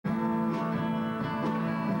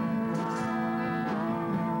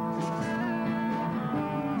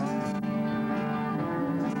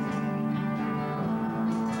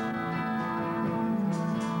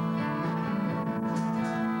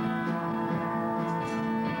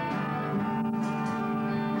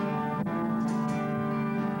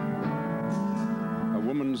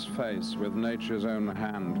woman's face with nature's own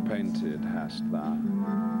hand painted hast thou,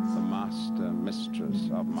 the master mistress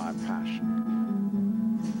of my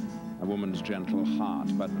passion. A woman's gentle heart,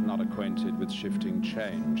 but not acquainted with shifting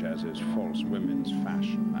change, as is false women's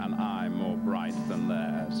fashion. An eye more bright than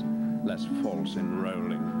theirs, less false in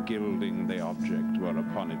rolling, gilding the object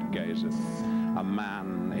whereupon it gazeth. A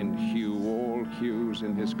man in hue, all hues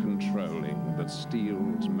in his controlling, that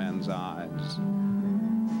steals men's eyes,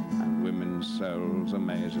 and women's souls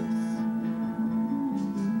amazeth.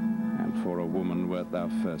 For a woman wert thou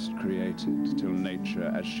first created, till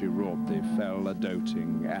nature as she wrought thee fell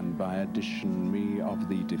a-doting, and by addition me of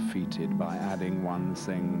thee defeated, by adding one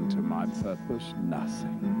thing to my purpose,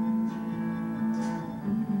 nothing.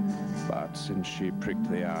 But since she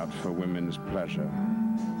pricked thee out for women's pleasure,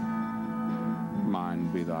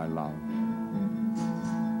 mine be thy love,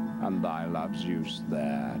 and thy love's use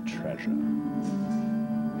their treasure.